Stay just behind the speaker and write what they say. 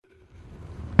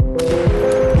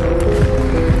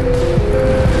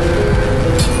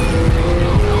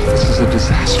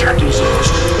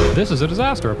This is A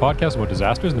Disaster, a podcast about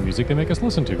disasters and the music they make us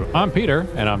listen to. I'm Peter,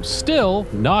 and I'm still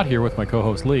not here with my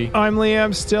co-host Lee. I'm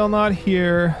Liam, still not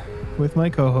here with my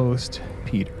co-host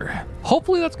Peter.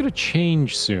 Hopefully that's going to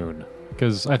change soon,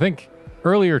 because I think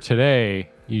earlier today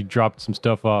you dropped some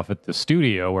stuff off at the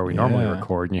studio where we normally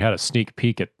record, and you had a sneak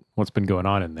peek at what's been going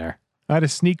on in there. I had a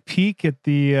sneak peek at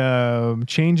the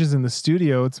changes in the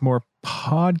studio. It's more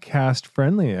podcast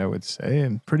friendly, I would say.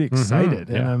 I'm pretty excited.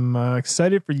 And I'm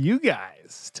excited for you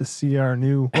guys to see our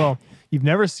new, well, you've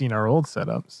never seen our old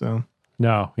setup, so.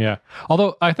 No, yeah.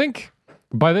 Although I think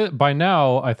by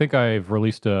now, I think I've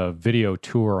released a video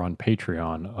tour on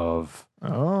Patreon of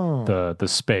the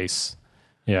space.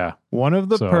 Yeah. One of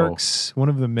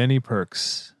the many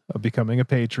perks of becoming a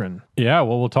patron. Yeah,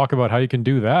 well, we'll talk about how you can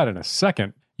do that in a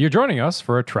second. You're joining us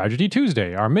for a Tragedy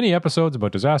Tuesday, our mini episodes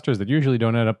about disasters that usually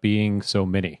don't end up being so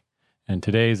mini. And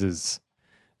today's is,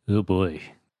 oh boy.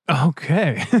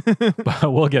 Okay.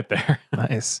 But we'll get there.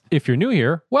 Nice. If you're new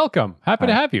here, welcome. Happy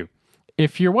to have you.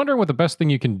 If you're wondering what the best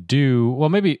thing you can do, well,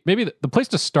 maybe the place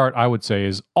to start, I would say,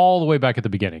 is all the way back at the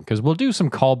beginning, because we'll do some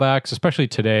callbacks, especially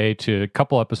today, to a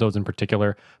couple episodes in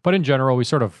particular. But in general, we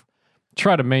sort of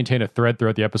try to maintain a thread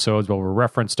throughout the episodes where we'll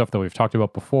reference stuff that we've talked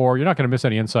about before. You're not going to miss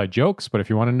any inside jokes, but if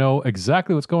you want to know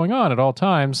exactly what's going on at all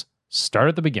times, start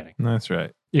at the beginning. That's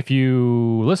right. If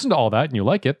you listen to all that and you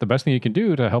like it, the best thing you can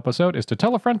do to help us out is to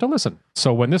tell a friend to listen.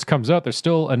 So when this comes out, there's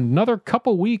still another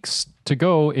couple weeks to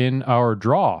go in our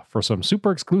draw for some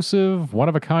super exclusive,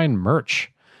 one-of-a-kind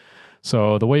merch.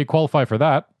 So the way you qualify for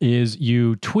that is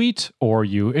you tweet or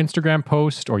you Instagram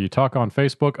post or you talk on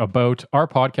Facebook about our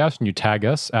podcast and you tag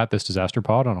us at This Disaster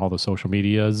Pod on all the social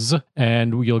medias,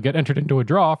 and you'll get entered into a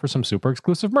draw for some super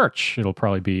exclusive merch. It'll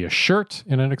probably be a shirt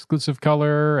in an exclusive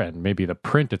color, and maybe the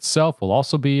print itself will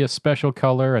also be a special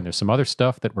color, and there's some other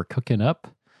stuff that we're cooking up.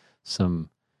 Some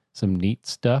neat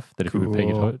stuff that if you've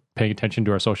been paying attention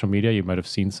to our social media, you might have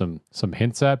seen some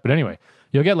hints at. But anyway,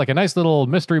 you'll get like a nice little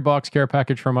mystery box care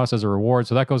package from us as a reward.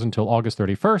 So that goes until August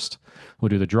 31st. We'll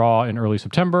do the draw in early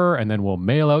September, and then we'll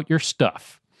mail out your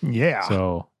stuff. Yeah.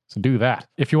 So do that.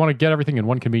 If you want to get everything in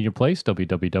one convenient place,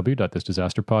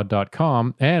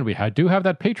 www.thisdisasterpod.com. And we do have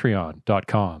that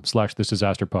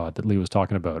patreon.com/thisdisasterpod that Lee was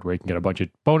talking about, where you can get a bunch of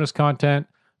bonus content,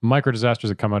 micro disasters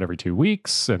that come out every 2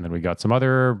 weeks. And then we got some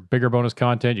other bigger bonus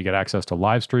content. You get access to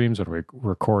live streams when we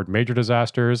record major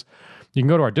disasters. You can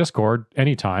go to our Discord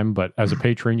anytime, but as a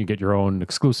patron, you get your own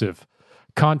exclusive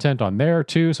content on there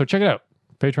too. So check it out.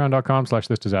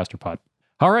 Patreon.com/thisdisasterpod.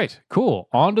 All right, cool.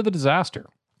 On to the disaster.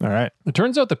 All right. It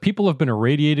turns out that people have been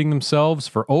irradiating themselves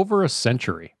for over a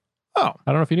century. Oh.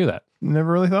 I don't know if you knew that.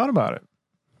 Never really thought about it.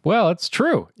 Well, it's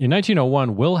true. In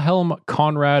 1901, Wilhelm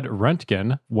Conrad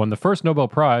Röntgen won the first Nobel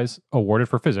Prize awarded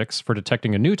for physics for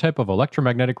detecting a new type of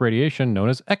electromagnetic radiation known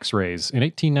as X-rays in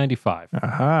 1895.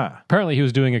 Aha. Apparently, he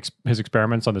was doing his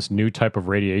experiments on this new type of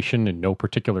radiation in no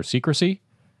particular secrecy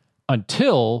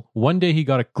until one day he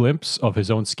got a glimpse of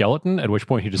his own skeleton, at which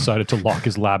point he decided to lock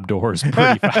his lab doors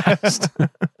pretty fast.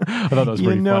 I thought that was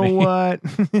pretty funny. You know what?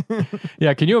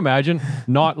 Yeah, can you imagine?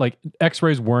 Not like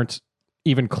X-rays weren't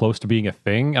even close to being a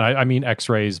thing. And I mean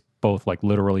X-rays, both like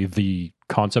literally the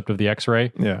concept of the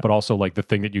X-ray, but also like the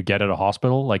thing that you get at a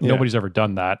hospital. Like nobody's ever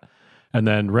done that. And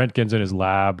then Röntgen's in his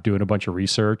lab doing a bunch of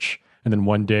research. And then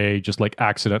one day just like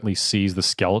accidentally sees the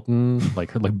skeleton,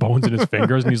 like bones in his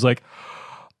fingers. And he's like,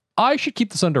 I should keep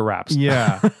this under wraps.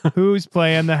 Yeah. Who's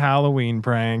playing the Halloween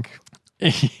prank?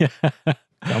 Yeah.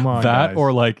 Come on, that guys.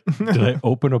 Or like, did I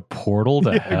open a portal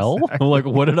to hell? Exactly. Like,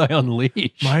 what did I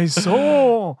unleash? My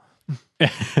soul.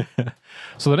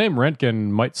 So the name Röntgen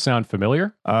might sound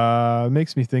familiar.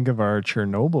 Makes me think of our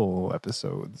Chernobyl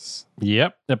episodes.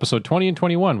 Yep. Episode 20 and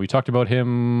 21. We talked about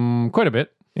him quite a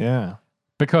bit. Yeah.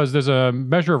 Because there's a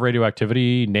measure of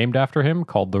radioactivity named after him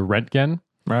called the Röntgen.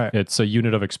 Right. It's a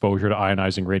unit of exposure to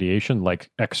ionizing radiation like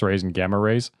X-rays and gamma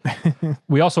rays.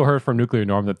 We also heard from Nuclear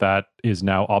Norm that is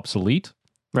now obsolete.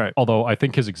 Right. Although I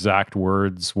think his exact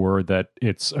words were that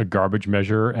it's a garbage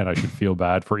measure and I should feel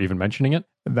bad for even mentioning it.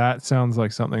 That sounds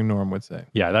like something Norm would say.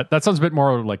 Yeah, that sounds a bit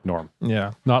more like Norm.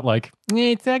 Yeah. Not like,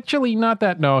 it's actually not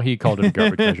that. No, he called it a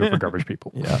garbage measure for garbage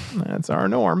people. Yeah, that's our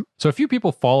Norm. So a few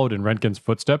people followed in Röntgen's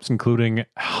footsteps, including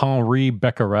Henri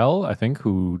Becquerel, I think,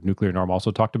 who Nuclear Norm also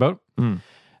talked about.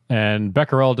 And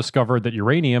Becquerel discovered that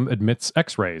uranium emits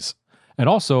X-rays. And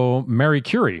also, Marie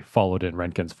Curie followed in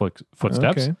Röntgen's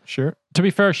footsteps. Okay, sure. To be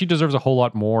fair, she deserves a whole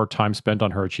lot more time spent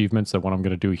on her achievements than what I'm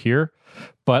going to do here.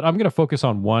 But I'm going to focus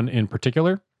on one in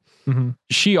particular. Mm-hmm.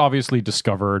 She obviously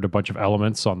discovered a bunch of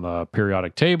elements on the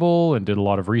periodic table and did a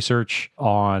lot of research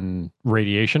on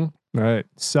radiation. Right.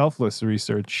 Selfless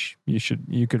research.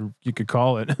 You could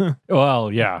call it.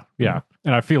 Well, yeah.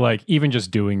 And I feel like even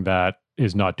just doing that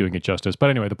is not doing it justice. But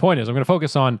anyway, the point is I'm going to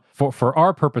focus on, for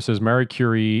our purposes, Marie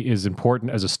Curie is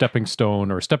important as a stepping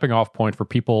stone or a stepping off point for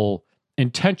people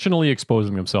intentionally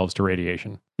exposing themselves to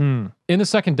radiation. In the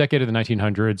second decade of the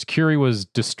 1900s, Curie was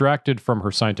distracted from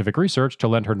her scientific research to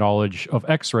lend her knowledge of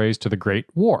X-rays to the Great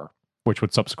War, which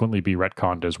would subsequently be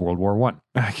retconned as World War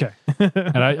I. Okay.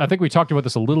 And I think we talked about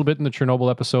this a little bit in the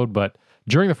Chernobyl episode, but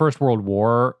during the First World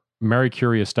War, Marie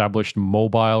Curie established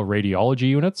mobile radiology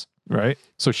units. Right.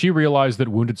 So she realized that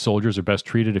wounded soldiers are best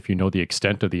treated if you know the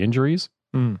extent of the injuries.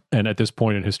 And at this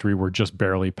point in history, we're just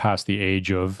barely past the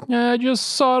age of, just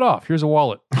saw it off. Here's a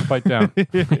wallet. Fight down.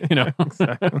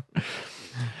 Exactly.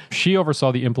 She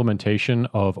oversaw the implementation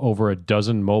of over a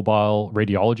dozen mobile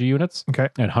radiology units Okay.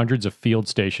 and hundreds of field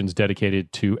stations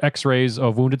dedicated to x-rays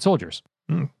of wounded soldiers.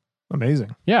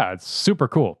 Amazing. Yeah, it's super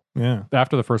cool. Yeah.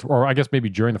 After the first, or I guess maybe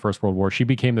during the First World War, she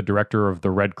became the director of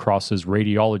the Red Cross's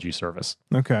radiology service.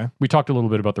 Okay. We talked a little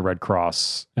bit about the Red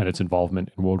Cross and its involvement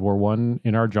in World War I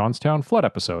in our Johnstown flood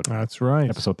episode. That's right.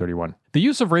 Episode 31. The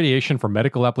use of radiation for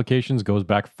medical applications goes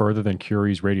back further than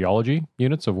Curie's radiology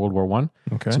units of World War I.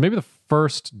 Okay. So maybe the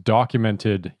first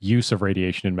documented use of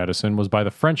radiation in medicine was by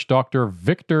the French doctor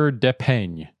Victor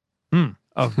Depeigne.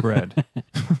 Of bread.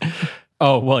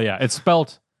 Oh, well, yeah, it's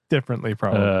spelt Differently,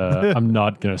 probably. I'm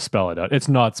not going to spell it out. It's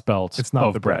not spelt. It's not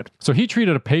of the bread. So he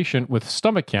treated a patient with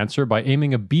stomach cancer by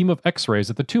aiming a beam of x-rays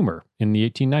at the tumor in the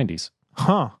 1890s,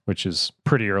 which is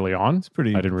pretty early on. It's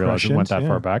pretty I didn't realize it went that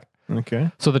prescient, far yeah. back.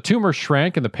 Okay. So the tumor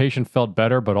shrank and the patient felt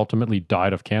better, but ultimately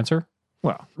died of cancer.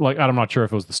 Well, Like, I'm not sure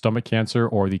if it was the stomach cancer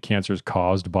or the cancers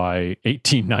caused by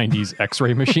 1890s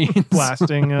x-ray machines.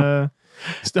 blasting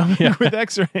stomach with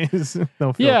x-rays.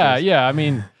 No filters. Yeah. I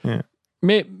mean, Yeah.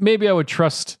 maybe I would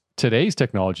trust today's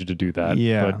technology to do that.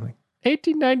 Yeah. But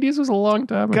 1890s was a long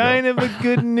time ago. Kind of a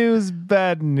good news,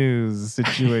 bad news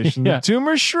situation. Yeah. The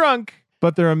tumor shrunk,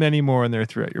 but there are many more and they're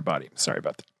throughout your body. Sorry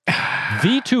about that.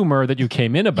 The tumor that you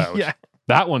came in about, Yeah.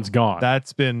 that one's gone.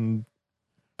 That's been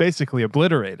basically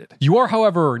obliterated. You are,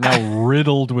 however, now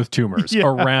riddled with tumors Yeah.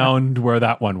 around where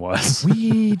that one was.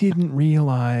 We didn't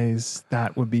realize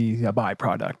that would be a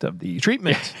byproduct of the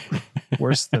treatment.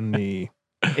 Worse than the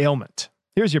ailment.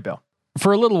 Here's your bill.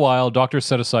 For a little while, doctors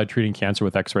set aside treating cancer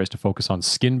with x-rays to focus on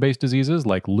skin-based diseases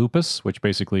like lupus, which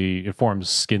basically it forms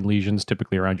skin lesions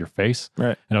typically around your face,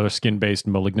 Right. and other skin-based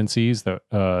malignancies. So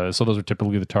those are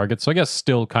typically the targets. So I guess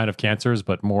still kind of cancers,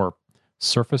 but more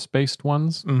surface-based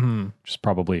ones, Mm-hmm. which is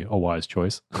probably a wise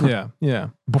choice. Yeah. Yeah.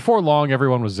 Before long,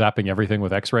 everyone was zapping everything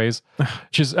with x-rays,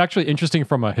 which is actually interesting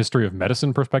from a history of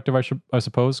medicine perspective, I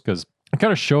suppose, because it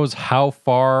kind of shows how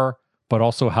far, but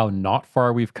also how not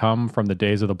far we've come from the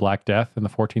days of the Black Death in the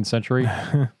 14th century.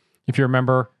 If you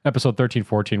remember, episode 13,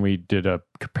 14, we did a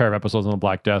pair of episodes on the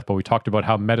Black Death, but we talked about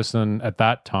how medicine at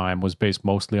that time was based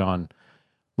mostly on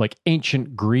like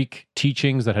ancient Greek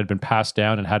teachings that had been passed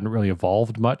down and hadn't really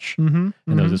evolved much. Mm-hmm.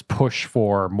 And there was this push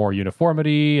for more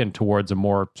uniformity and towards a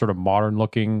more sort of modern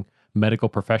looking medical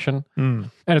profession.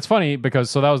 And it's funny because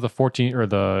so that was the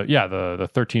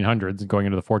 1300s going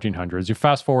into the 1400s. You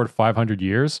fast forward 500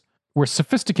 years, we're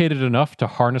sophisticated enough to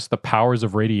harness the powers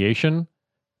of radiation,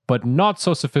 but not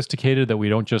so sophisticated that we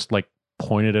don't just like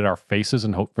point it at our faces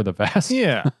and hope for the best.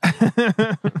 Yeah.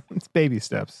 It's baby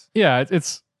steps. Yeah,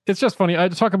 it's just funny. I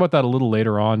talk about that a little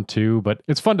later on too, but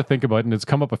it's fun to think about, and it's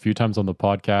come up a few times on the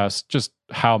podcast, just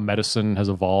how medicine has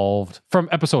evolved. From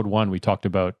episode 1, we talked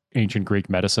about ancient Greek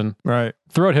medicine. Right.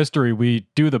 Throughout history, we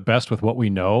do the best with what we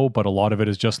know, but a lot of it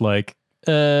is just like,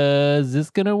 is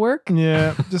this gonna work?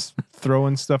 Yeah. Just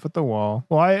throwing stuff at the wall.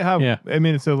 Well, Yeah. I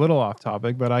mean, it's a little off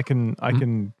topic, but I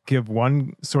can give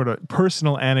one sort of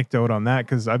personal anecdote on that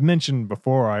because I've mentioned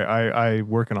before I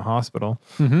work in a hospital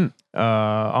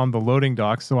on the loading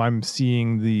dock, so I'm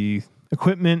seeing the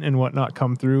equipment and whatnot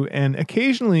come through, and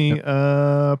occasionally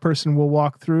a person will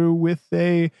walk through with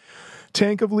a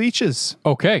tank of leeches,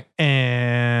 Okay.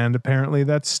 and apparently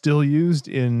that's still used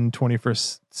in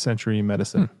 21st century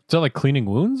medicine. Is that like cleaning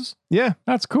wounds? Yeah,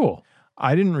 That's cool.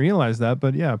 I didn't realize that,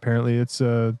 but yeah, apparently it's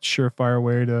a surefire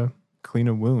way to clean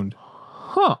a wound.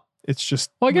 Huh. It's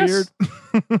just Well, I guess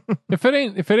weird. if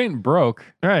it ain't broke,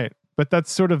 Right. But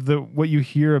that's sort of what you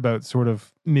hear about sort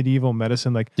of medieval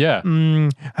medicine, like, yeah.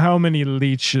 how many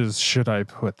leeches should I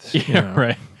put? You Yeah, know,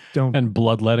 right. Don't. And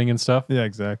bloodletting and stuff. Yeah,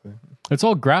 exactly. It's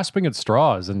all grasping at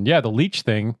straws. And yeah, the leech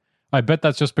thing, I bet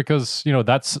that's just because,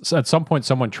 that's at some point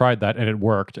someone tried that and it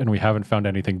worked and we haven't found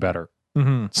anything better.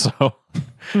 Mm-hmm. So,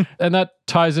 and that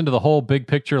ties into the whole big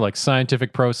picture, like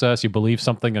scientific process. You believe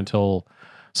something until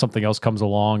something else comes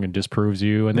along and disproves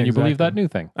you, and then you believe that new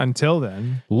thing. Until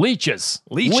then. Leech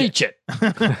it.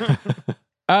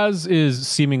 As is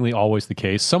seemingly always the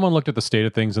case, someone looked at the state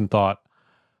of things and thought,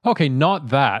 okay, not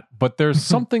that, but there's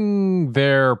something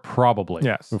there probably.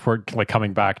 Yes. Before like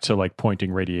coming back to like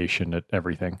pointing radiation at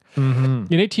everything. Mm-hmm.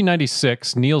 In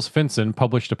 1896, Niels Finsen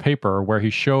published a paper where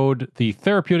he showed the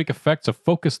therapeutic effects of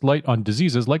focused light on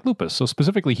diseases like lupus. So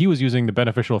specifically, he was using the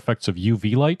beneficial effects of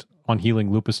UV light on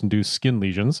healing lupus-induced skin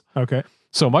lesions. Okay.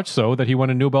 So much so that he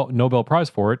won a Nobel Prize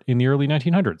for it in the early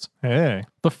 1900s. Hey.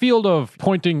 The field of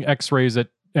pointing X-rays at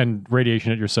and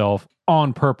radiation at yourself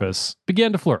on purpose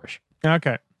began to flourish.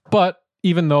 Okay. But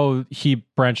even though he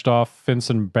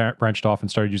Finsen branched off and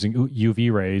started using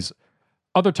UV rays,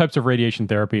 other types of radiation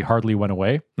therapy hardly went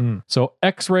away. Mm. So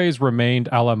X-rays remained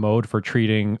a la mode for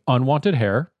treating unwanted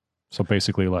hair. So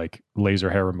basically like laser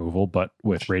hair removal, but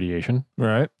with radiation.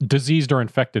 Right. Diseased or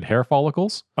infected hair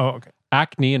follicles. Oh, okay.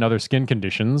 Acne and other skin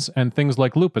conditions, and things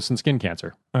like lupus and skin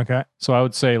cancer. Okay. So I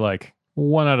would say like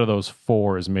 1 out of those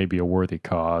 4 is maybe a worthy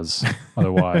cause.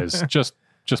 Otherwise, just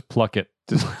pluck it.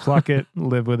 Just pluck it,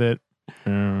 live with it,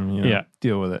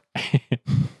 deal with it.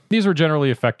 These were generally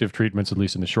effective treatments, at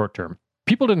least in the short term.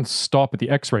 People didn't stop at the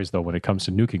X-rays, though, when it comes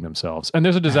to nuking themselves. And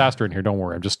there's a disaster in here. Don't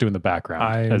worry. I'm just doing the background.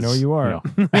 I know you are.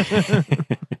 You know.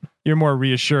 You're more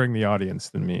reassuring the audience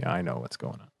than me. I know what's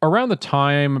going on. Around the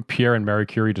time Pierre and Marie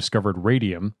Curie discovered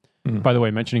radium, by the way,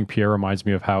 mentioning Pierre reminds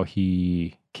me of how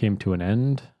he came to an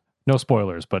end. No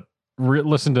spoilers, but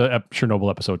listen to Chernobyl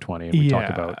episode 20 and we talk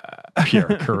about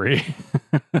Pierre Curie.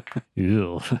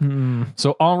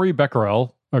 So Henri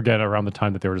Becquerel, again around the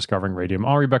time that they were discovering radium,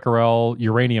 Henri Becquerel,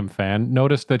 uranium fan,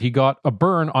 noticed that he got a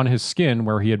burn on his skin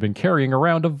where he had been carrying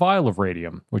around a vial of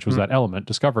radium, which was that element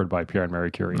discovered by Pierre and Marie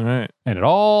Curie. Right. And it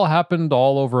all happened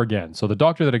all over again. So the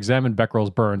doctor that examined Becquerel's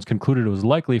burns concluded it was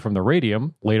likely from the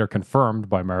radium, later confirmed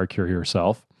by Marie Curie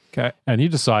herself. Okay. And he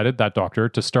decided, that doctor,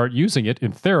 to start using it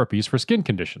in therapies for skin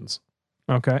conditions.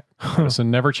 Okay.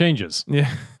 Medicine never changes. Yeah.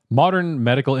 Modern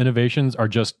medical innovations are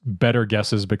just better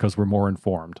guesses because we're more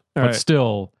informed. But Right.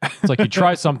 still, it's like you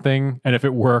try something, and if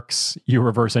it works, you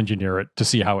reverse engineer it to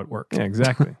see how it works. Yeah,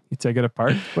 exactly. You take it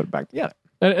apart, put it back together.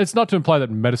 And it's not to imply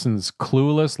that medicine's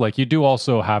clueless. Like, you do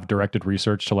also have directed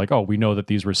research to like, oh, we know that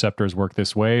these receptors work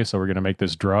this way, so we're going to make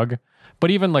this drug.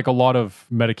 But even like a lot of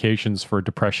medications for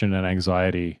depression and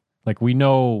anxiety, like we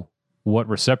know what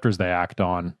receptors they act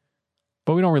on,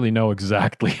 but we don't really know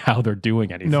exactly how they're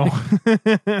doing anything.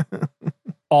 No.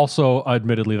 Also,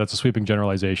 admittedly, that's a sweeping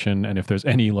generalization. And if there's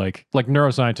any like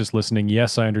neuroscientists listening,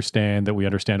 yes, I understand that we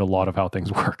understand a lot of how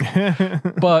things work.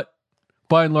 But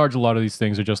by and large, a lot of these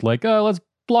things are just like, let's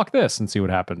block this and see what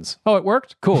happens. Oh, it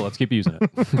worked? Cool, let's keep using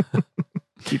it.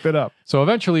 Keep it up. So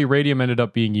eventually, radium ended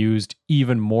up being used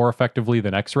even more effectively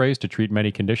than X-rays to treat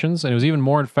many conditions. And it was even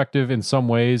more effective in some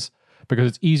ways because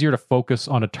it's easier to focus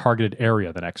on a targeted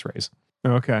area than X-rays.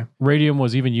 Okay. Radium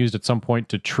was even used at some point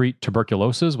to treat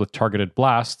tuberculosis with targeted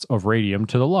blasts of radium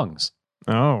to the lungs.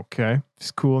 Oh, okay.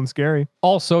 It's cool and scary.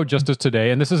 Also, just as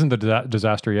today, and this isn't the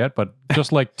disaster yet, but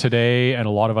just like today and a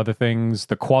lot of other things,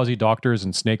 the quasi-doctors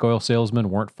and snake oil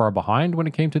salesmen weren't far behind when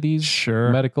it came to these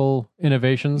medical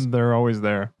innovations. They're always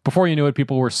there. Before you knew it,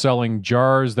 people were selling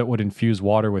jars that would infuse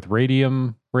water with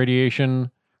radium radiation,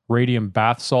 radium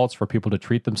bath salts for people to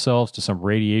treat themselves to some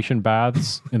radiation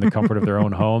baths in the comfort of their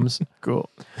own homes. Cool.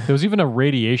 There was even a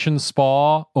radiation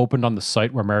spa opened on the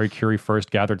site where Marie Curie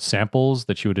first gathered samples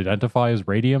that she would identify as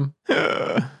radium.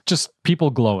 Just people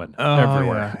glowing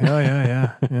everywhere.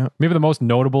 Yeah. Maybe the most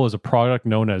notable is a product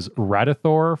known as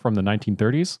Radithor from the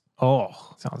 1930s. Oh,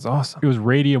 sounds awesome. It was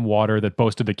radium water that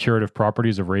boasted the curative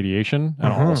properties of radiation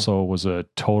and also was a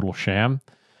total sham.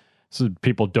 So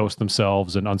people dosed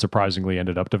themselves and unsurprisingly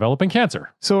ended up developing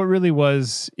cancer. So it really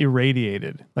was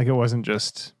irradiated. Like it wasn't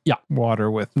just water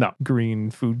with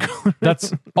green food coloring.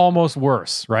 That's almost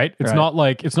worse, right? It's not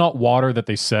like, it's not water that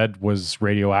they said was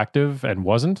radioactive and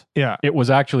wasn't. Yeah. It was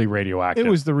actually radioactive. It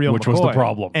was the real which was the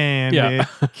problem. And it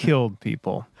killed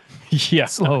people. Yeah.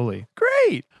 Slowly.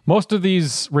 Great. Most of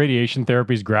these radiation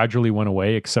therapies gradually went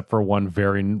away, except for one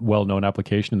very well-known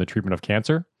application in the treatment of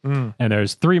cancer. And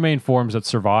there's 3 main forms that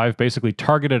survive. Basically,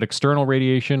 targeted external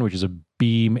radiation, which is a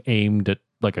beam aimed at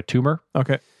like a tumor.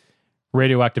 Okay.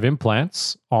 Radioactive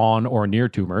implants on or near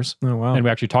tumors. Oh, wow. And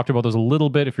we actually talked about those a little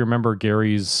bit. If you remember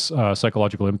Gary's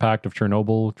psychological impact of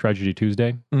Chernobyl, Tragedy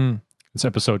Tuesday. It's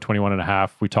episode 21 and a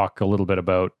half. We talk a little bit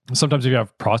about, sometimes if you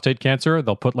have prostate cancer,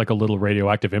 they'll put like a little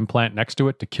radioactive implant next to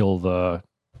it to kill the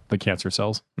cancer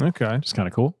cells. Okay. Which is kind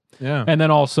of cool. Yeah. And then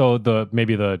also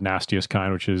maybe the nastiest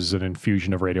kind, which is an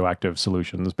infusion of radioactive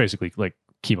solutions, basically like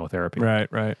chemotherapy.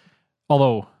 Right.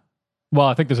 Although Well,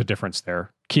 I think there's a difference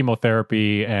there.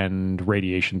 Chemotherapy and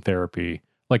radiation therapy.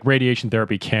 Like radiation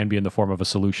therapy can be in the form of a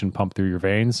solution pumped through your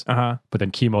veins, Uh-huh. but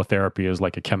then chemotherapy is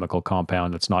like a chemical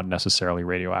compound that's not necessarily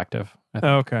radioactive.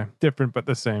 Okay. Different, but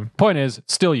the same. Point is,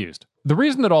 it's still used. The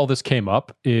reason that all this came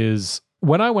up is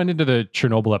when I went into the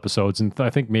Chernobyl episodes, and I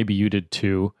think maybe you did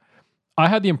too, I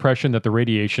had the impression that the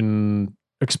radiation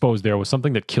exposed there was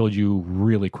something that killed you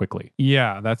really quickly.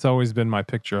 Yeah, that's always been my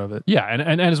picture of it. Yeah,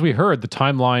 and as we heard, the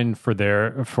timeline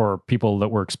for people that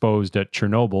were exposed at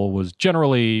Chernobyl was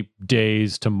generally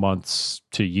days to months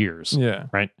to years. Yeah.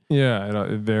 Right? Yeah,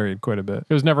 it varied quite a bit.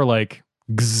 It was never like,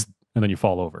 gzz, and then you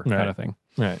fall over Right. kind of thing.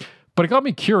 Right. But it got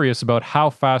me curious about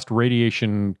how fast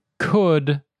radiation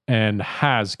could and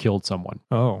has killed someone.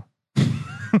 Oh.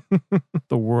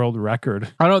 The world record.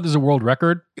 I don't know if this is a world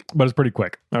record, but it's pretty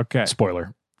quick. Okay.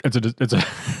 Spoiler. It's a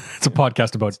it's a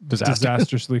podcast about disaster.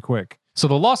 Disastrously quick. So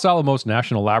the Los Alamos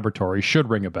National Laboratory should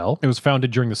ring a bell. It was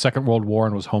founded during the Second World War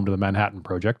and was home to the Manhattan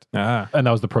Project. Ah. And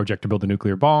that was the project to build a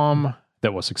nuclear bomb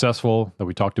that was successful, that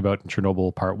we talked about in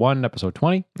Chernobyl Part 1, Episode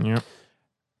 20. Yeah.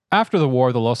 After the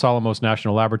war, the Los Alamos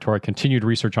National Laboratory continued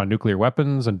research on nuclear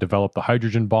weapons and developed the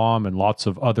hydrogen bomb and lots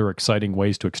of other exciting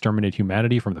ways to exterminate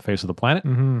humanity from the face of the planet.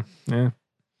 Mm-hmm. Yeah.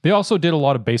 They also did a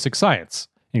lot of basic science,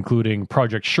 including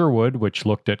Project Sherwood, which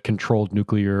looked at controlled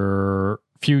nuclear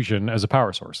fusion as a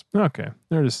power source. Okay.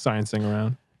 They're just sciencing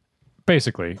around.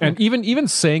 Basically. And even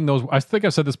saying those, I think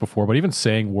I've said this before, but even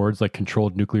saying words like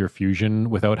controlled nuclear fusion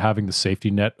without having the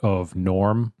safety net of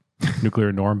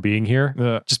nuclear norm being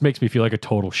here, just makes me feel like a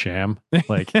total sham.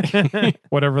 Like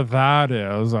whatever that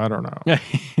is, I don't know.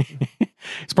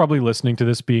 He's probably listening to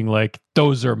this being like,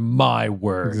 those are my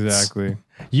words. Exactly.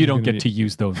 You don't get to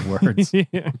use those words.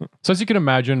 Yeah. So as you can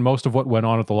imagine, most of what went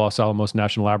on at the Los Alamos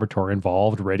National Laboratory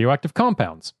involved radioactive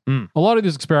compounds. Mm. A lot of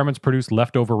these experiments produced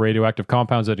leftover radioactive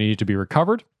compounds that needed to be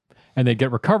recovered, and they'd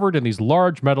get recovered in these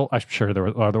large metal, I'm sure there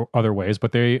were other ways,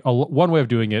 but one way of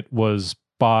doing it was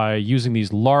by using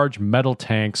these large metal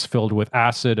tanks filled with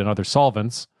acid and other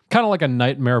solvents, kind of like a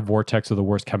nightmare vortex of the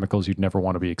worst chemicals you'd never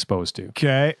want to be exposed to.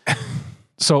 Okay.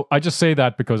 So I just say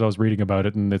that because I was reading about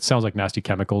it and it sounds like nasty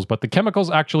chemicals, but the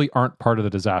chemicals actually aren't part of the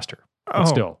disaster. But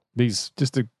still, these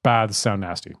just a baths sound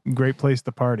nasty. great place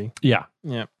to party. Yeah.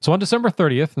 Yeah. So on December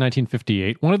 30th,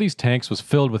 1958, one of these tanks was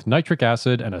filled with nitric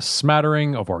acid and a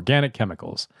smattering of organic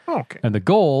chemicals. Okay. And the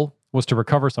goal was to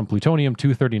recover some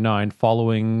plutonium-239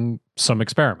 following some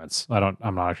experiments. I'm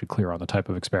not actually clear on the type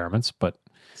of experiments, but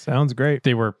Sounds great.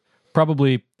 they were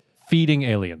probably feeding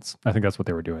aliens. I think that's what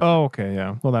they were doing. Oh, okay.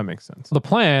 Yeah. Well, that makes sense. The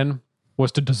plan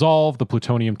was to dissolve the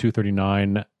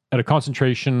plutonium-239 at a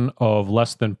concentration of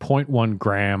less than 0.1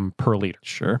 gram per liter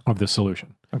Sure. of this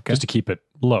solution, Okay. just to keep it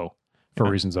low for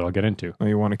Yeah. reasons that I'll get into. Well,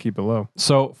 you want to keep it low.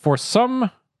 So for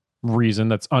some reason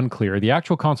that's unclear, the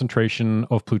actual concentration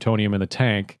of plutonium in the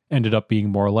tank ended up being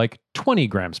more like 20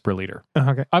 grams per liter.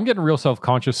 Okay. I'm getting real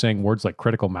self-conscious saying words like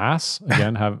critical mass.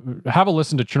 Again, have a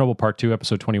listen to Chernobyl Part 2,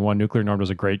 Episode 21. Nuclear Norm does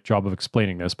a great job of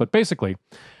explaining this. But basically,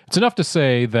 it's enough to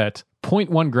say that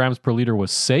 0.1 grams per liter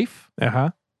was safe.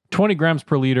 20 grams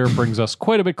per liter brings us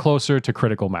quite a bit closer to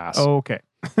critical mass. Okay.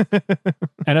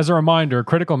 And as a reminder,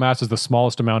 critical mass is the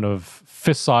smallest amount of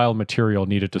fissile material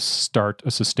needed to start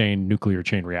a sustained nuclear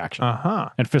chain reaction.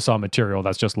 And fissile material,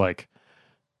 that's just like,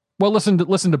 well, listen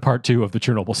to part 2 of the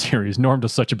Chernobyl series. Norm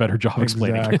does such a better job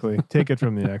explaining it. Exactly. Take it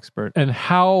from the expert. And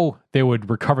how they would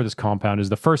recover this compound is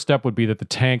the first step would be that the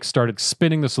tank started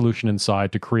spinning the solution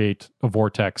inside to create a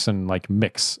vortex and like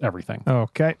mix everything.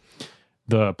 Okay.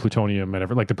 The plutonium and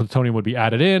the plutonium would be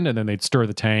added in, and then they'd stir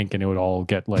the tank and it would all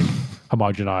get like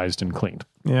homogenized and cleaned.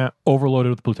 Yeah.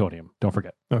 Overloaded with plutonium. Don't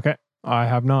forget. Okay. I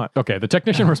have not. Okay. The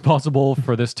technician responsible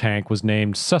for this tank was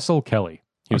named Cecil Kelly.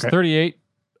 He was Okay. 38,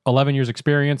 11 years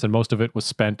experience, and most of it was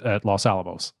spent at Los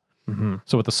Alamos. Mm-hmm.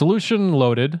 So with the solution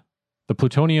loaded, the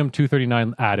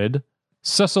plutonium-239 added,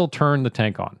 Cecil turned the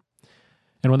tank on.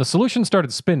 And when the solution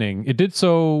started spinning, it did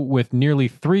so with nearly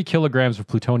 3 kilograms of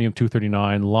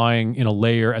plutonium-239 lying in a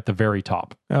layer at the very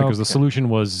top. Because the Okay. solution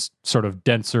was sort of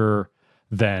denser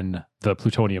than the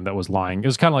plutonium that was lying. It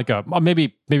was kind of like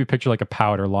maybe picture like a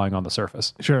powder lying on the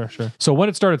surface. Sure. Sure. So when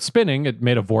it started spinning, it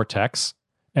made a vortex,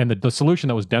 and the solution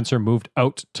that was denser moved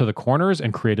out to the corners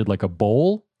and created like a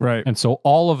bowl. Right. And so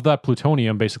all of that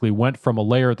plutonium basically went from a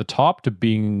layer at the top to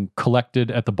being collected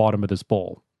at the bottom of this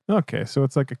bowl. Okay. So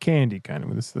it's like a candy kind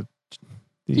of. It's the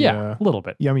Yeah, a little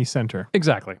bit. yummy center.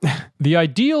 Exactly. The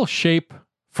ideal shape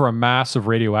for a mass of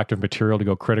radioactive material to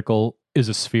go critical is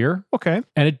a sphere. Okay.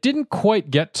 And it didn't quite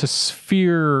get to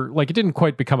sphere, like it didn't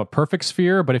quite become a perfect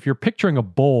sphere, but if you're picturing a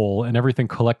bowl and everything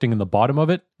collecting in the bottom of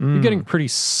it, you're getting pretty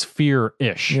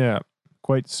sphere-ish. Yeah.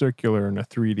 quite circular in a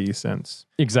 3D sense.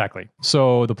 Exactly.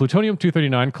 So the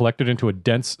plutonium-239 collected into a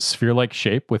dense sphere-like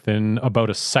shape within about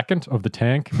a second of the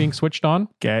tank being switched on.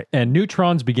 Okay. And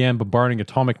neutrons began bombarding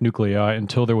atomic nuclei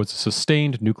until there was a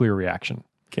sustained nuclear reaction,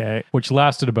 Okay. which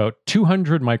lasted about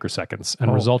 200 microseconds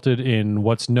and resulted in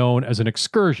what's known as an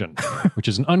excursion, which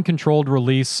is an uncontrolled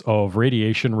release of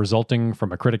radiation resulting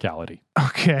from a criticality.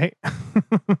 Okay.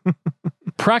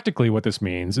 Practically, what this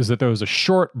means is that there was a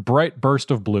short, bright burst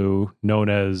of blue known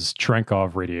as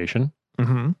Cherenkov radiation.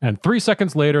 Mm-hmm. And 3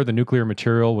 seconds later, the nuclear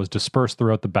material was dispersed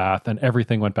throughout the bath and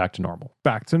everything went back to normal.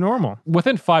 Back to normal.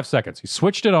 Within 5 seconds, you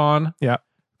switched it on, Yeah.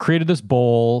 created this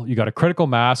bowl, you got a critical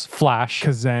mass flash,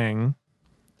 Kazang.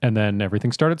 and then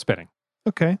everything started spinning.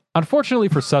 Okay. Unfortunately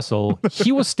for Cecil,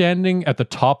 he was standing at the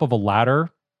top of a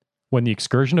ladder when the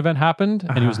excursion event happened,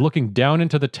 and he was looking down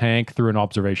into the tank through an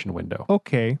observation window.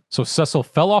 Okay. So Cecil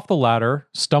fell off the ladder,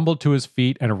 stumbled to his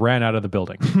feet, and ran out of the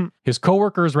building. His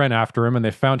coworkers ran after him, and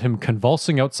they found him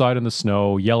convulsing outside in the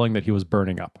snow, yelling that he was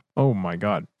burning up. Oh my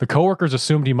God. The coworkers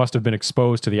assumed he must have been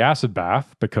exposed to the acid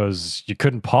bath because you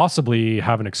couldn't possibly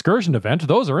have an excursion event.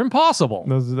 Those are impossible.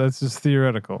 That's just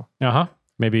theoretical.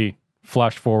 Maybe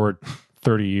flash forward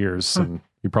 30 years and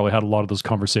you probably had a lot of those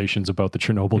conversations about the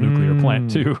Chernobyl nuclear plant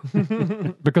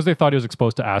too. Because they thought he was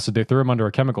exposed to acid, they threw him under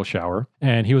a chemical shower,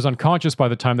 and he was unconscious by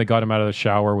the time they got him out of the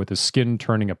shower with his skin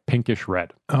turning a pinkish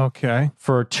red. Okay.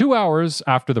 For 2 hours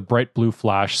after the bright blue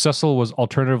flash, Cecil was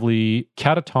alternatively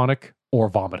catatonic or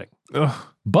vomiting. Ugh.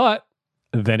 But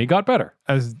then he got better.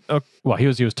 Well, he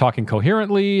was talking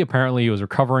coherently. Apparently, he was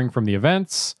recovering from the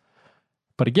events.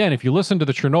 But again, if you listen to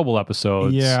the Chernobyl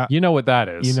episodes, you know what that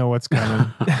is. You know what's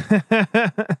coming.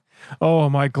 Oh,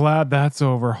 am I glad that's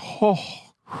over.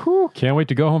 Oh. Can't wait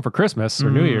to go home for Christmas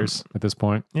or New Year's at this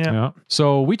point. Yeah.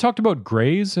 So we talked about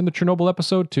grays in the Chernobyl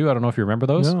episode too. I don't know if you remember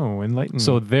those. No, enlighten me.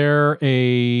 So they're a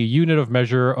unit of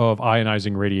measure of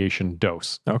ionizing radiation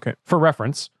dose. Okay. For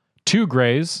reference, 2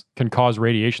 grays can cause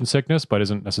radiation sickness, but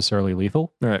isn't necessarily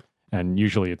lethal. All right. And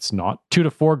usually it's not. 2 to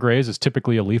 4 grays is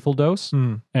typically a lethal dose.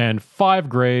 And 5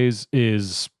 grays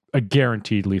is a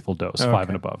guaranteed lethal dose, 5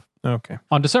 and above. Okay.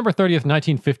 On December 30th,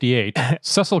 1958,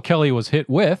 Cecil Kelly was hit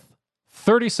with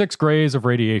 36 grays of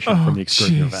radiation from the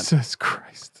excursion event. Jesus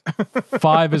Christ.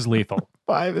 5 is lethal.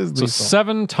 5 is So lethal.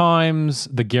 7 times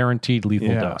the guaranteed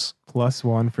lethal dose. Plus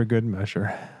 1 for good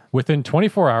measure. Within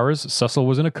 24 hours, Cecil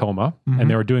was in a coma, and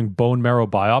they were doing bone marrow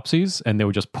biopsies, and they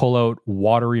would just pull out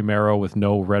watery marrow with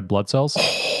no red blood cells.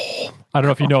 I don't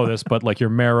know if you know this, but like your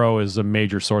marrow is a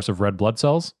major source of red blood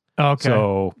cells. Okay.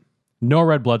 So no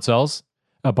red blood cells.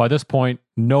 By this point,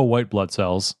 no white blood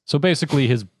cells. So basically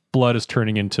his blood is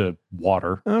turning into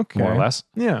water, more or less.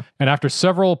 Yeah. And after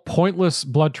several pointless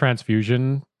blood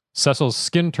transfusion, Cecil's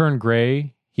skin turned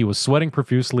gray. He was sweating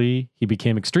profusely, he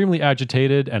became extremely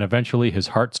agitated, and eventually his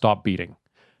heart stopped beating.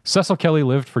 Cecil Kelly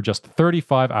lived for just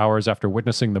 35 hours after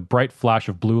witnessing the bright flash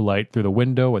of blue light through the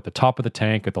window at the top of the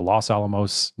tank at the Los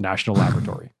Alamos National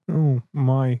Laboratory. Oh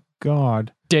my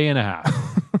God. Day and a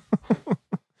half.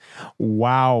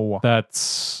 Wow.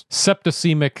 That's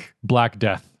septicemic Black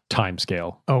Death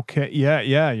timescale. Okay.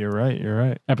 Yeah, you're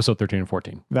right. Episode 13 and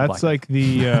 14. That's like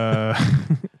the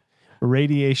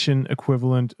radiation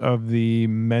equivalent of the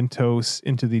Mentos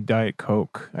into the Diet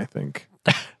Coke, I think.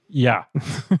 Yeah.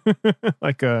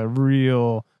 Like a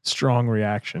real strong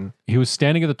reaction. He was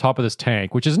standing at the top of this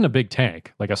tank, which isn't a big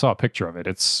tank. Like I saw a picture of it.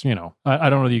 It's, I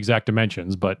don't know the exact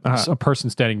dimensions, but it's a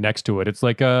person standing next to it. It's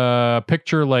like a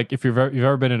picture, like if you've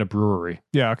ever been in a brewery.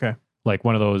 Yeah. Okay. Like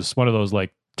one of those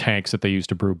like tanks that they used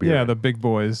to brew beer. Yeah, the big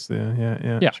boys.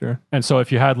 Yeah, sure. And so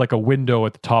if you had like a window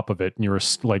at the top of it and you were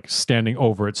like standing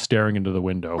over it, staring into the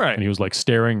window, right. And he was like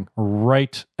staring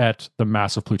right at the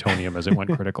mass of plutonium as it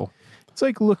went critical. It's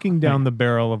like looking down the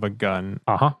barrel of a gun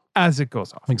as it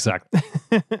goes off. Exactly.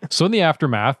 So in the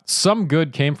aftermath, some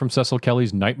good came from Cecil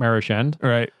Kelly's nightmarish end.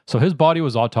 Right. So his body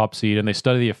was autopsied and they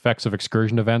studied the effects of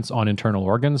excursion events on internal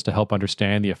organs to help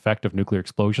understand the effect of nuclear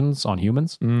explosions on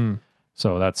humans.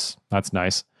 So that's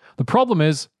nice. The problem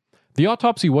is the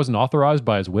autopsy wasn't authorized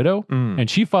by his widow, and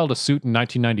she filed a suit in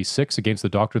 1996 against the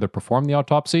doctor that performed the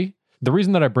autopsy. The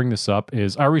reason that I bring this up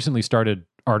is I recently started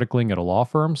articling at a law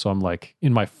firm, so I'm like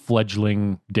in my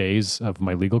fledgling days of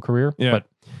my legal career. Yeah. But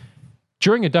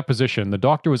during a deposition, the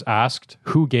doctor was asked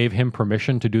who gave him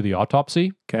permission to do the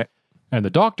autopsy. Okay. And the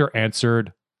doctor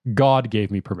answered, God gave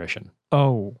me permission.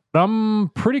 Oh. I'm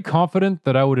pretty confident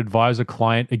that I would advise a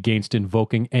client against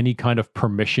invoking any kind of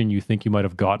permission you think you might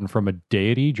have gotten from a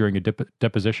deity during a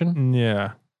deposition.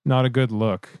 Yeah. Not a good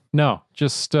look. No,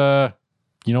 just, you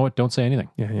know what? Don't say anything.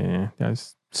 Yeah.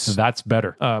 That's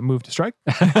better. Move to strike.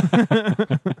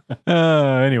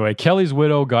 Anyway, Kelly's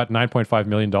widow got $9.5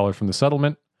 million from the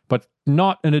settlement, but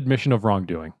not an admission of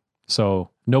wrongdoing. So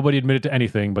nobody admitted to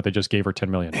anything, but they just gave her $10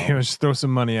 million. Just throw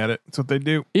some money at it. That's what they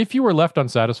do. If you were left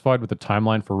unsatisfied with the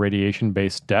timeline for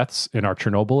radiation-based deaths in our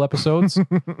Chernobyl episodes,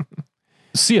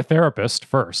 see a therapist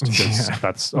first, because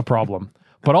that's a problem.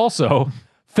 But also,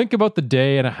 think about the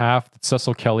day and a half that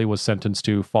Cecil Kelly was sentenced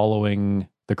to following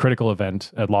the critical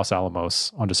event at Los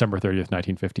Alamos on December 30th,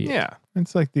 1958. Yeah,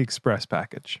 it's like the express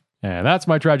package. And that's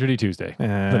my Tragedy Tuesday.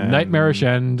 The nightmarish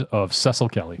end of Cecil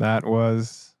Kelly. That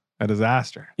was a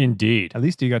disaster. Indeed. At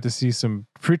least you got to see some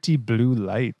pretty blue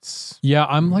lights. Yeah,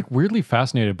 I'm like weirdly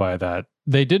fascinated by that.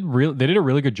 They did a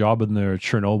really good job in their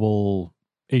Chernobyl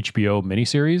HBO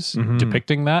miniseries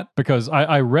depicting that, because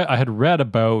I had read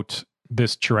about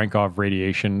this Cherenkov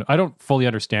radiation. I don't fully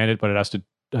understand it, but I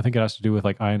think it has to do with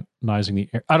like ionizing the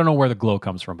air. I don't know where the glow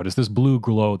comes from, but it's this blue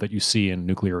glow that you see in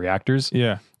nuclear reactors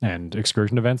and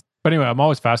excursion events. But anyway, I'm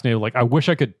always fascinated. Like, I wish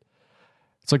I could,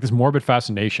 it's like this morbid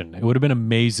fascination. It would have been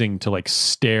amazing to like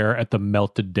stare at the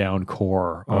melted down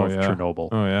core of Chernobyl.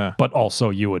 Oh yeah. But also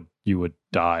you would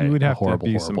die. You would have horrible,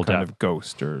 to be horrible some kind death. of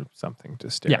ghost or something to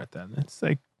stare at them. It's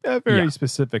like a very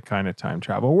specific kind of time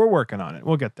travel. We're working on it.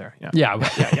 We'll get there. Yeah.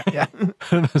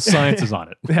 The science is on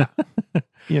it. Yeah.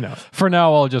 You know, for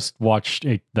now, I'll just watch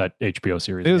that HBO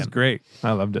series. It was great.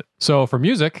 I loved it. So for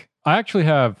music, I actually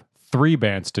have 3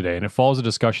 bands today, and it follows a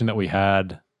discussion that we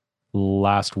had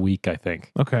last week, I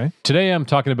think. Okay. Today, I'm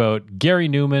talking about Gary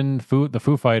Newman, the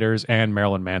Foo Fighters, and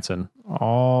Marilyn Manson.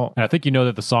 And I think you know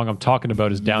that the song I'm talking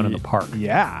about is Down in the Park.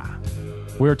 Yeah.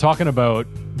 We were talking about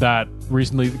that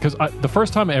recently because the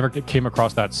first time I ever came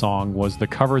across that song was the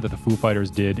cover that the Foo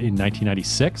Fighters did in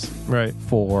 1996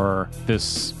 for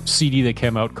this CD that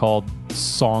came out called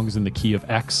Songs in the Key of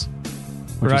X,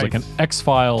 which was like an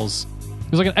X-Files.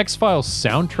 It was like an X-Files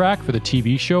soundtrack for the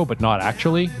TV show, but not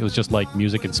actually. It was just like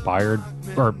music inspired,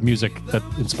 or music that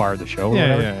inspired the show or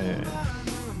whatever.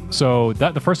 Yeah. So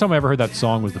the first time I ever heard that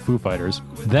song was the Foo Fighters.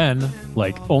 Then,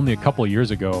 like only a couple of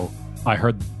years ago, I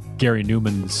heard Gary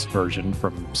Newman's version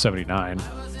from 79,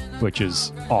 which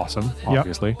is awesome,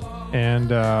 obviously.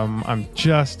 And I'm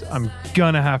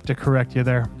gonna have to correct you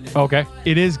there. Okay.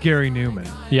 It is Gary Newman.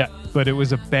 Yeah. But it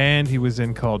was a band he was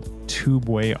in called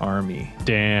Tubeway Army.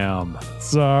 Damn.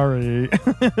 Sorry.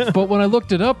 But when I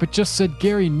looked it up, it just said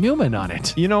Gary Newman on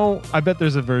it. You know, I bet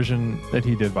there's a version that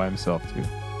he did by himself too.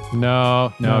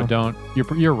 No, don't.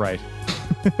 You're right.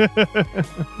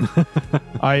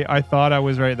 I thought I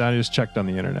was right. Then I just checked on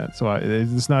the internet, so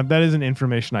it's not. That isn't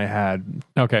information I had.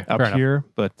 Okay, up here,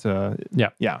 but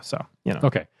yeah. So you know.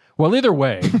 Okay. Well, either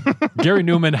way, Gary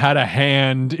Newman had a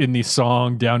hand in the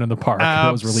song "Down in the Park"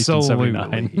 that was released in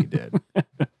 '79. He did,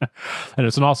 and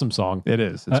it's an awesome song. It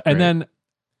is. And then,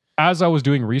 as I was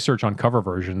doing research on cover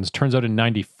versions, turns out in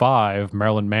 '95,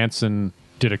 Marilyn Manson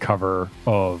did a cover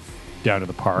of "Down in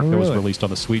the Park" that was released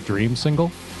on the "Sweet Dreams"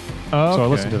 single. Oh, so I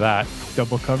listened to that.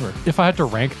 Double cover. If I had to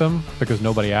rank them, because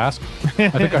nobody asked, I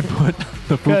think I'd put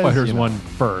the Foo Fighters one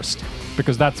first,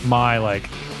 because that's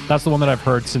that's the one that I've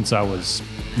heard since I was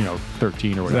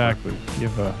 13 or whatever. Exactly. You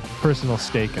have a personal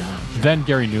stake in that. Then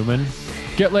Gary Newman.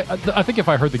 I think if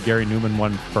I heard the Gary Newman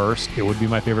one first, it would be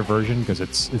my favorite version because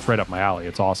it's right up my alley.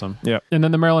 It's awesome. Yeah. And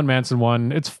then the Marilyn Manson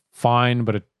one, it's fine,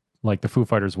 but the Foo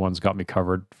Fighters one's got me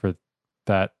covered for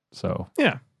that. So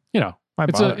yeah,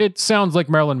 it sounds like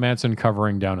Marilyn Manson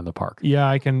covering "Down in the Park." Yeah,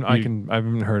 I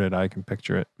haven't heard it. I can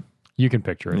picture it. You can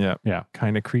picture it. Yeah.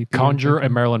 Kind of creepy. Conjure a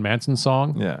Marilyn Manson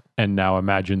song. Yeah. And now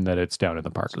imagine that it's Down in the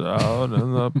Park. Down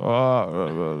in the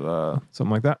park.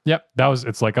 Something like that. Yep.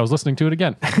 It's like I was listening to it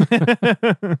again.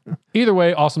 Either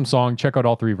way, awesome song. Check out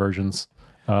all 3 versions.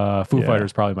 Foo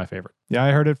Fighters probably my favorite. Yeah,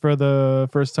 I heard it for the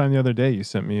first time the other day. You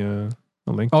sent me a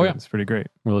link to it. It's pretty great.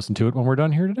 We'll listen to it when we're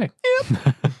done here today.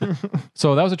 Yep.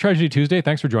 So that was a Tragedy Tuesday.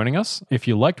 Thanks for joining us. If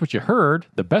you liked what you heard,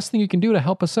 the best thing you can do to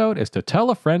help us out is to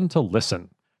tell a friend to listen.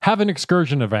 Have an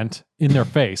excursion event in their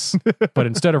face, but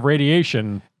instead of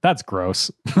radiation, that's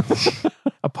gross.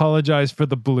 Apologize for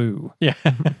the blue. Yeah.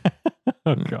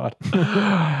 Oh, God.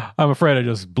 I'm afraid I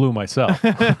just blew myself.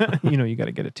 You got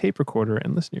to get a tape recorder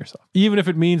and listen to yourself. Even if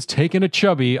it means taking a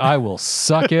chubby, I will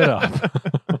suck it up.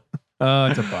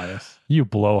 It's a bias. You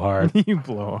blow hard. You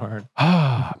blow hard.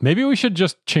 Maybe we should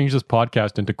just change this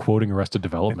podcast into quoting Arrested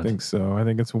Development. I think so. I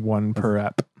think it's 1 per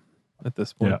ep at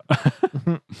this point.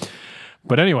 Yeah.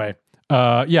 But anyway,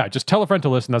 just tell a friend to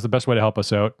listen. That's the best way to help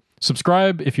us out.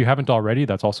 Subscribe if you haven't already.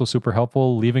 That's also super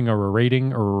helpful. Leaving a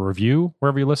rating or a review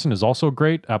wherever you listen is also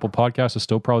great. Apple Podcasts is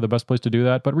still probably the best place to do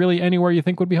that. But really, anywhere you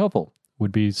think would be helpful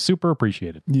would be super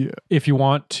appreciated. Yeah. If you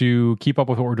want to keep up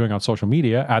with what we're doing on social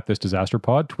media at This Disaster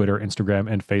Pod, Twitter,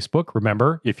 Instagram, and Facebook,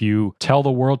 remember, if you tell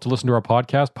the world to listen to our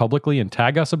podcast publicly and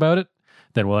tag us about it,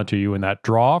 then we'll enter you in that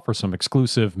draw for some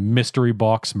exclusive mystery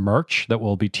box merch that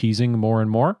we'll be teasing more and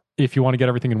more. If you want to get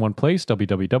everything in one place,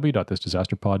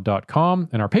 www.thisdisasterpod.com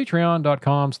and our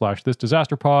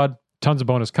patreon.com/thisdisasterpod. Tons of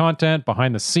bonus content,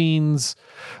 behind the scenes,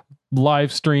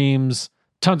 live streams,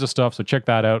 tons of stuff. So check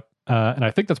that out. And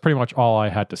I think that's pretty much all I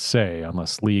had to say,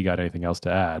 unless Lee got anything else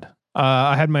to add.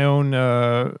 I had my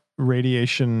own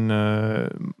radiation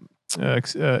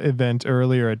event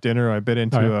earlier at dinner. I bit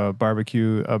into a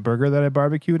burger that I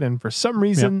barbecued, and for some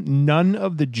reason, none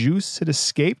of the juice had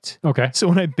escaped. Okay. So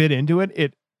when I bit into it,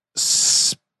 it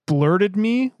splurted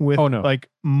me with like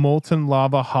molten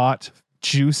lava hot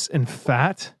juice and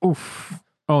fat. Oof.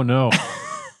 Oh no.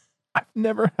 I've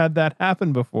never had that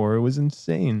happen before. It was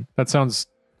insane. That sounds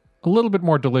a little bit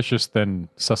more delicious than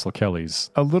Cecil Kelly's.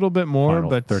 A little bit more,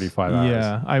 but 35 hours.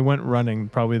 Yeah, I went running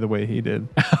probably the way he did.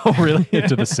 Oh, really?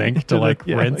 Into the sink to rinse?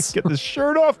 Like, get this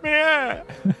shirt off me.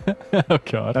 Oh,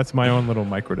 God. That's my own little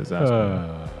micro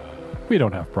disaster. We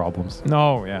don't have problems.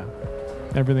 No, yeah.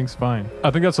 Everything's fine.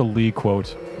 I think that's a Lee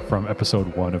quote from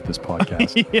episode 1 of this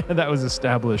podcast. Yeah, that was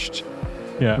established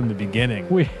from the beginning.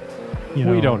 We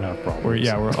don't have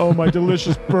problems. We're oh, my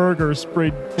delicious burger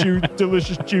sprayed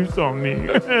delicious juice on me.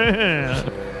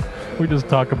 We just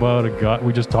talked about a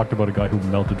guy who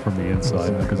melted from the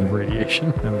inside because of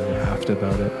radiation. And we laughed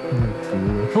about it.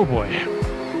 Oh boy.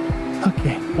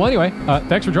 Okay. Well, anyway,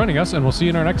 thanks for joining us, and we'll see you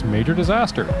in our next major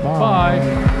disaster.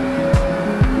 Bye.